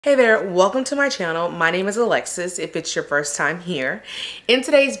Hey there, welcome to my channel. My name is Alexis if it's your first time here. In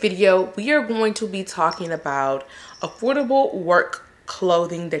today's video, we are going to be talking about affordable work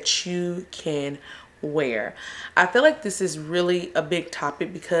clothing that you can wear. I feel like this is really a big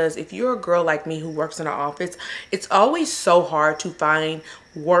topic because if you're a girl like me who works in an office, it's always so hard to find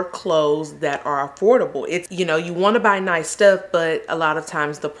work clothes that are affordable. It's, you know, you want to buy nice stuff, but a lot of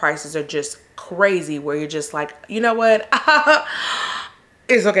times the prices are just crazy where you're just like, you know what?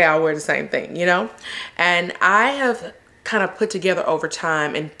 It's okay, I'll wear the same thing, you know? And I have kind of put together over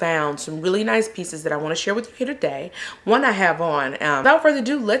time and found some really nice pieces that I want to share with you here today. One I have on. Without further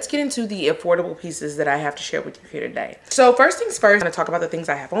ado, let's get into the affordable pieces that I have to share with you here today. So first things first, I'm going to talk about the things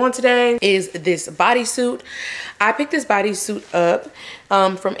I have on today is this bodysuit. I picked this bodysuit up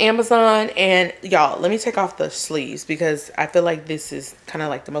from Amazon, and y'all, let me take off the sleeves because I feel like this is kind of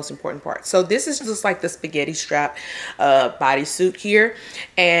like the most important part. So this is just like the spaghetti strap bodysuit here,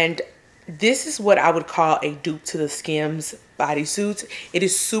 and this is what I would call a dupe to the Skims bodysuits. It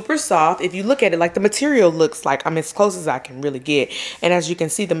is super soft. If you look at it, like the material looks like I'm as close as I can really get. And as you can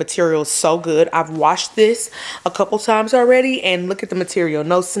see, the material is so good. I've washed this a couple times already, and look at the material.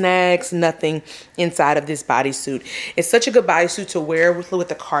 No snags, nothing inside of this bodysuit. It's such a good bodysuit to wear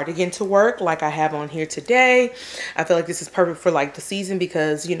with a cardigan to work like I have on here today. I feel like this is perfect for like the season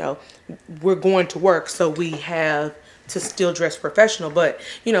because, you know, we're going to work, so we have to still dress professional, but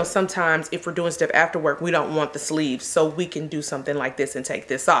you know, sometimes if we're doing stuff after work, we don't want the sleeves, so we can do something like this and take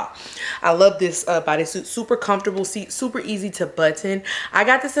this off. I love this bodysuit. Super comfortable, super easy to button. I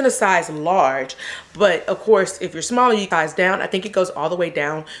got this in a size large, but of course if you're smaller, you size down. I think it goes all the way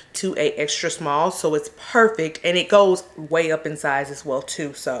down to a extra small, so it's perfect, and it goes way up in size as well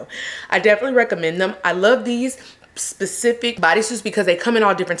too. So I definitely recommend them. I love these specific bodysuits because they come in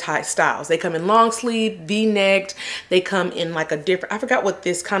all different styles. They come in long sleeve, v-necked. They come in like a different, I forgot what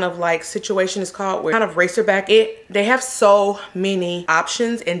this kind of like situation is called, where kind of racer back. They have so many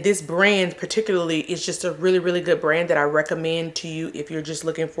options, and this brand particularly is just a really good brand that I recommend to you if you're just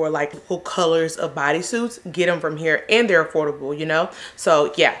looking for like cool colors of bodysuits. Get them from here, and they're affordable, you know?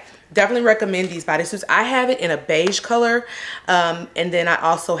 So yeah, definitely recommend these bodysuits. I have it in a beige color, and then I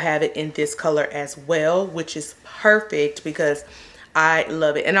also have it in this color as well, which is perfect because I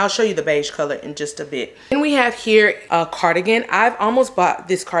love it. And I'll show you the beige color in just a bit. And we have here a cardigan. I've almost bought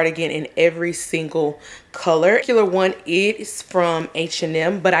this cardigan in every single color. The particular one is from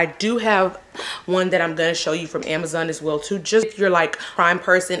H&M, but I do have one that I'm going to show you from Amazon as well too. Just if you're like a prime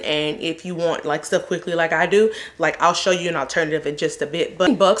person and if you want like stuff quickly like I do, like I'll show you an alternative in just a bit. But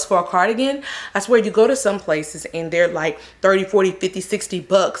 $10 for a cardigan, I swear you go to some places and they're like 30, 40, 50, 60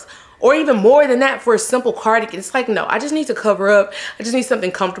 bucks. Or even more than that for a simple cardigan. It's like, no, I just need to cover up. I just need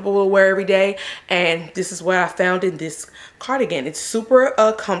something comfortable to wear every day. And this is what I found in this cardigan. It's super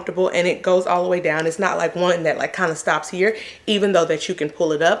comfortable, and it goes all the way down. It's not like one that like kind of stops here, even though that you can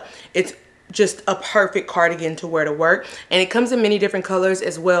pull it up. It's just a perfect cardigan to wear to work, and it comes in many different colors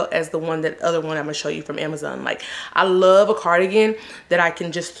as well as the other one I'm gonna show you from Amazon. Like, I love a cardigan that I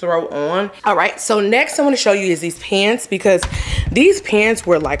can just throw on. All right, so next I want to show you is these pants, because these pants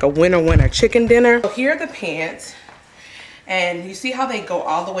were like a winner chicken dinner. So here are the pants, and you see how they go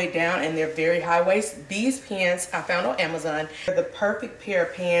all the way down, and they're very high waist. These pants I found on Amazon. They're the perfect pair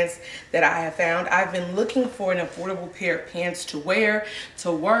of pants that I have found. I've been looking for an affordable pair of pants to wear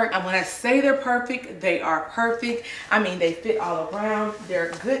to work. And when I say they're perfect, they are perfect. I mean, they fit all around.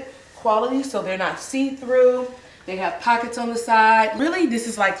 They're good quality, so they're not see-through. They have pockets on the side. Really, this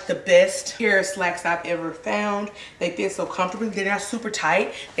is like the best pair of slacks I've ever found. They fit so comfortably. They're not super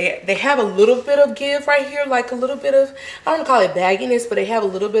tight. They have a little bit of give right here, like a little bit of, I don't want to call it bagginess, but they have a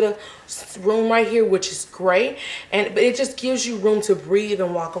little bit of room right here, which is great. But it just gives you room to breathe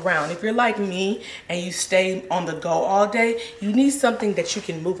and walk around. If you're like me and you stay on the go all day, you need something that you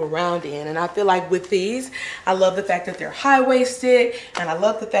can move around in. And I feel like with these, I love the fact that they're high-waisted, and I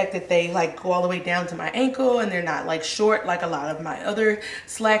love the fact that they like go all the way down to my ankle, and they're not like short like a lot of my other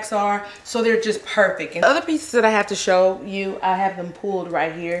slacks are. So they're just perfect. And the other pieces that I have to show you, I have them pulled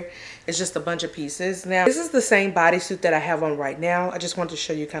right here. It's just a bunch of pieces. Now, this is the same bodysuit that I have on right now. I just want to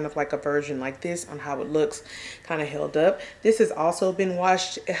show you kind of like a version like this on how it looks kind of held up. This has also been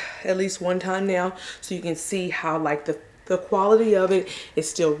washed at least one time now, so you can see how like the quality of it is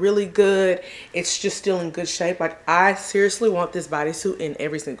still really good. It's just still in good shape. Like, I seriously want this bodysuit in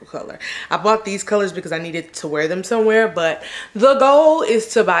every single color. I bought these colors because I needed to wear them somewhere, but the goal is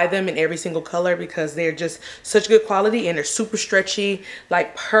to buy them in every single color because they're just such good quality, and they're super stretchy,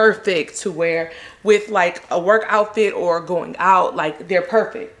 like perfect to wear with like a work outfit or going out. Like, they're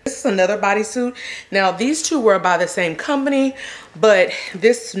perfect. This is another bodysuit. Now these two were by the same company, but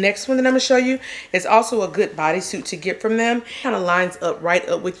this next one that I'm gonna show you is also a good bodysuit to get from them. Kind of lines up right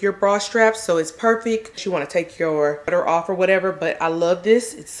up with your bra straps, so it's perfect if you want to take your butter off or whatever. But I love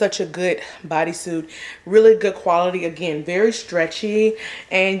this. It's such a good bodysuit, really good quality. Again, very stretchy,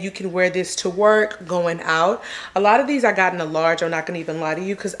 and you can wear this to work, going out. A lot of these I got in a large. I'm not gonna even lie to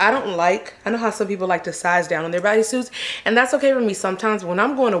you, because I know how some people like to size down on their bodysuits, and that's okay for me sometimes. When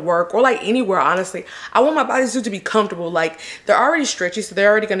I'm going to work or like anywhere, honestly, I want my bodysuit to be comfortable. Like, they're already stretchy, so they're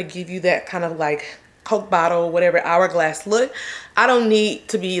already going to give you that kind of like Coke bottle, whatever, hourglass look. I don't need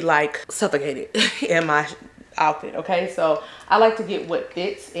to be like suffocated in my outfit, okay? So I like to get what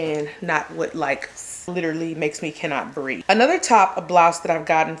fits and not what like literally makes me cannot breathe. Another top, a blouse that I've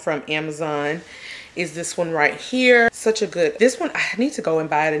gotten from Amazon is this one right here. Such a good, this one I need to go and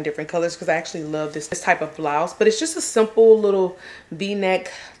buy it in different colors because I actually love this type of blouse. But it's just a simple little v-neck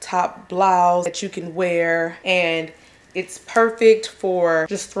top blouse that you can wear, and it's perfect for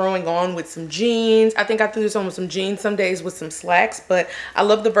just throwing on with some jeans. I think I threw this on with some jeans some days with some slacks, but I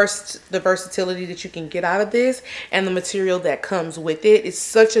love the versatility that you can get out of this and the material that comes with it. It's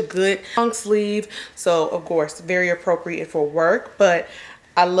such a good long sleeve, so of course very appropriate for work, but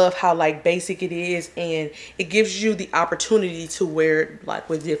I love how like basic it is, and it gives you the opportunity to wear it like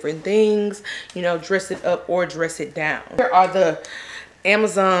with different things, you know, dress it up or dress it down. Here are the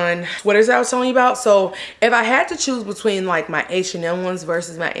Amazon sweaters that I was telling you about. So if I had to choose between like my H&M ones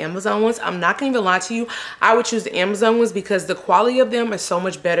versus my Amazon ones, I'm not gonna even lie to you, I would choose the Amazon ones because the quality of them is so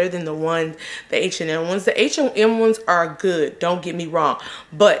much better than the H&M ones. The H&M ones are good, don't get me wrong,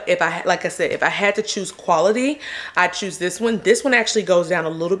 but if I, like I said, if I had to choose quality, I'd choose this one. This one actually goes down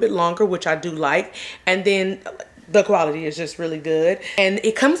a little bit longer, which I do like, and then the quality is just really good, and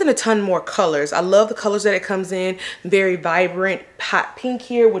it comes in a ton more colors. I love the colors that it comes in. Very vibrant hot pink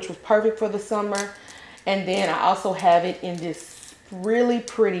here, which was perfect for the summer, and then I also have it in this really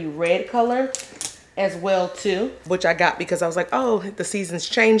pretty red color as well too, which I got because I was like, oh, the season's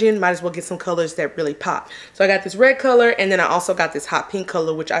changing, might as well get some colors that really pop. So I got this red color, and then I also got this hot pink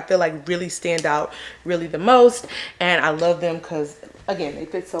color, which I feel like really stand out really the most, and I love them because again, they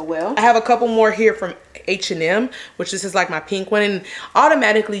fit so well. I have a couple more here from H&M, which this is like my pink one, and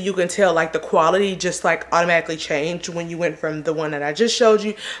automatically you can tell like the quality just like automatically changed when you went from the one that I just showed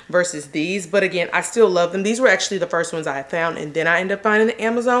you versus these. But again, I still love them. These were actually the first ones I had found, and then I ended up finding the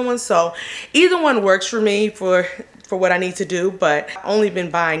Amazon ones. So either one works for me for what I need to do, but I've only been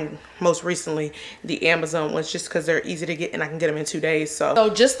buying most recently the Amazon ones just because they're easy to get and I can get them in 2 days.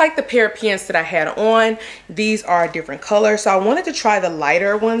 So just like the pair of pants that I had on, these are a different color. So I wanted to try the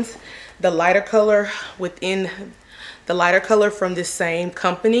lighter ones, the lighter color within the lighter color from this same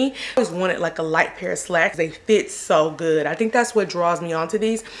company. I always wanted like a light pair of slacks. They fit so good. I think that's what draws me onto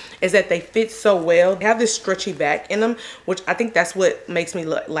these, is that they fit so well. They have this stretchy back in them, which I think that's what makes me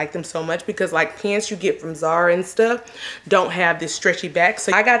like them so much, because like pants you get from Zara and stuff don't have this stretchy back.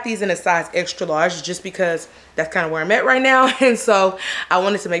 So I got these in a size extra large just because that's kind of where I'm at right now, and so I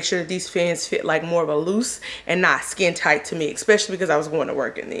wanted to make sure that these pants fit like more of a loose and not skin tight to me, especially because I was going to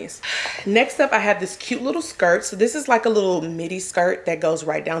work in these. Next up, I have this cute little skirt. So this is like a little midi skirt that goes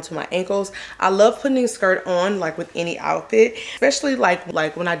right down to my ankles. I love putting a skirt on like with any outfit, especially like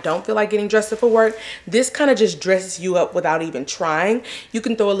when I don't feel like getting dressed up for work. This kind of just dresses you up without even trying. You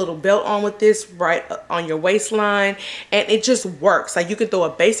can throw a little belt on with this right on your waistline, and it just works. Like you could throw a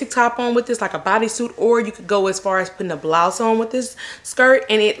basic top on with this, like a bodysuit, or you could go as far as putting a blouse on with this skirt,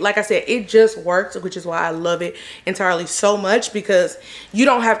 and it, like I said, it just works, which is why I love it entirely so much, because you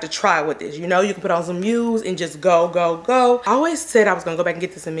don't have to try with this. You know, you can put on some mules and just go. I always said I was gonna go back and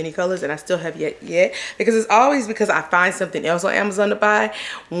get this in many colors, and I still have yet because it's always because I find something else on Amazon to buy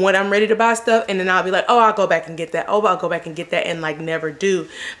when I'm ready to buy stuff, and then I'll be like, oh, I'll go back and get that, oh, I'll go back and get that, and like never do,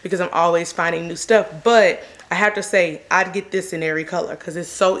 because I'm always finding new stuff. But I have to say, I'd get this in every color because it's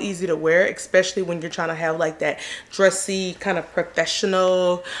so easy to wear, especially when you're trying to have like that dressy kind of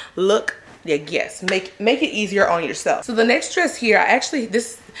professional look. Yeah, yes, make it easier on yourself. So the next dress here,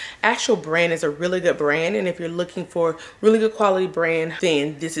 this actual brand is a really good brand, and if you're looking for really good quality brand,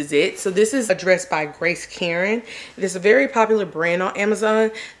 then this is it. So this is a dress by Grace Karen. It is a very popular brand on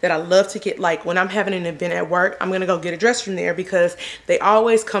Amazon that I love to get. Like when I'm having an event at work, I'm gonna go get a dress from there because they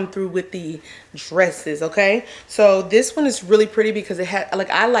always come through with the dresses. Okay, so this one is really pretty because it had,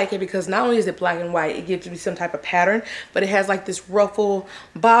 like, I like it because not only is it black and white, it gives you some type of pattern, but it has like this ruffle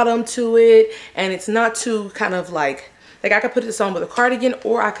bottom to it, and it's not too kind of like Like I could put this on with a cardigan,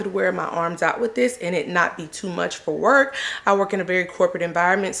 or I could wear my arms out with this and it not be too much for work. I work in a very corporate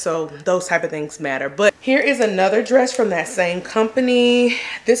environment, so those type of things matter. But here is another dress from that same company.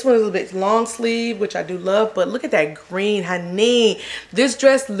 This one is a bit long sleeve, which I do love, but look at that green, honey. This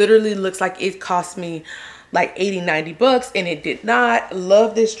dress literally looks like it cost me like 80-90 bucks, and it did not.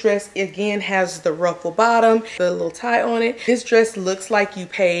 Love this dress. It again has the ruffle bottom, the little tie on it. This dress looks like you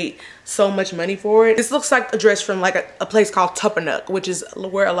paid so much money for it. This looks like a dress from like a place called Tuppernuck, which is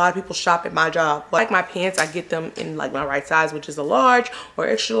where a lot of people shop at my job. But like my pants, I get them in like my right size, which is a large or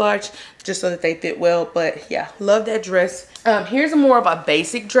extra large, just so that they fit well. But yeah, love that dress. Here's more of a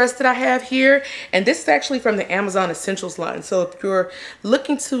basic dress that I have here, and this is actually from the Amazon Essentials line. So if you're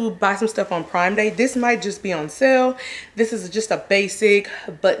looking to buy some stuff on Prime Day, this might just be on sale. This is just a basic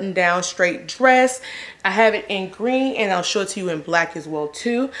button down straight dress. I have it in green, and I'll show it to you in black as well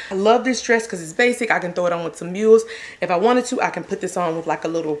too. I love this dress because it's basic. I can throw it on with some mules. If I wanted to, I can put this on with like a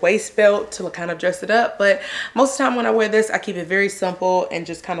little waist belt to kind of dress it up. But most of the time when I wear this, I keep it very simple and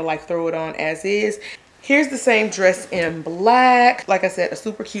just kind of like throw it on as is. Here's the same dress in black. Like I said, a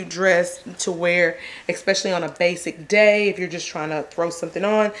super cute dress to wear, especially on a basic day. If you're just trying to throw something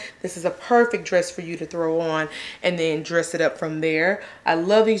on, this is a perfect dress for you to throw on and then dress it up from there. I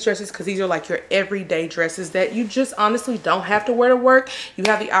love these dresses because these are like your everyday dresses that you just honestly don't have to wear to work. You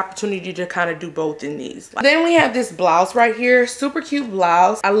have the opportunity to kind of do both in these. Then we have this blouse right here, super cute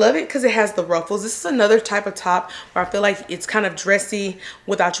blouse. I love it because it has the ruffles. This is another type of top where I feel like it's kind of dressy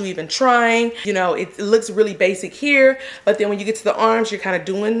without you even trying. You know, it looks really basic here, but then when you get to the arms, you're kind of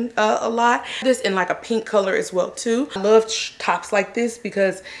doing a lot. This in like a pink color as well too. I love tops like this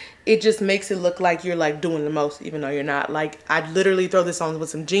because it just makes it look like you're like doing the most, even though you're not. Like I literally throw this on with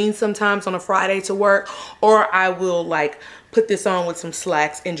some jeans sometimes on a Friday to work, or I will like put this on with some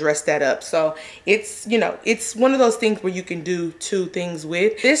slacks and dress that up. So it's, you know, it's one of those things where you can do two things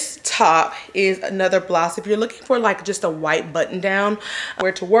with. This top is another blouse. If you're looking for like just a white button down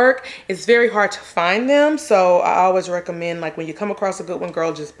wear to work, it's very hard to find them. So I always recommend, like, when you come across a good one,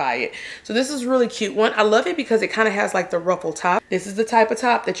 girl, just buy it. So this is a really cute one. I love it because it kind of has like the ruffle top. This is the type of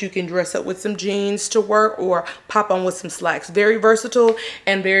top that you can dress up with some jeans to work or pop on with some slacks. Very versatile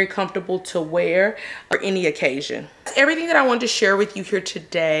and very comfortable to wear for any occasion. That's everything that I wanted to share with you here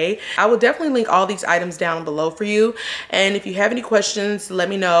today. I will definitely link all these items down below for you, and if you have any questions, let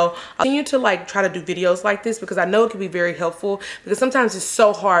me know. I'll continue to like try to do videos like this because I know it can be very helpful, because sometimes it's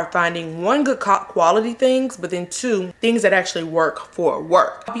so hard finding one, good quality things, but then two, things that actually work for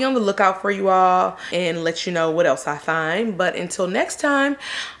work. I'll be on the lookout for you all and let you know what else I find. But until next time,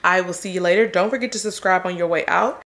 I will see you later. Don't forget to subscribe on your way out.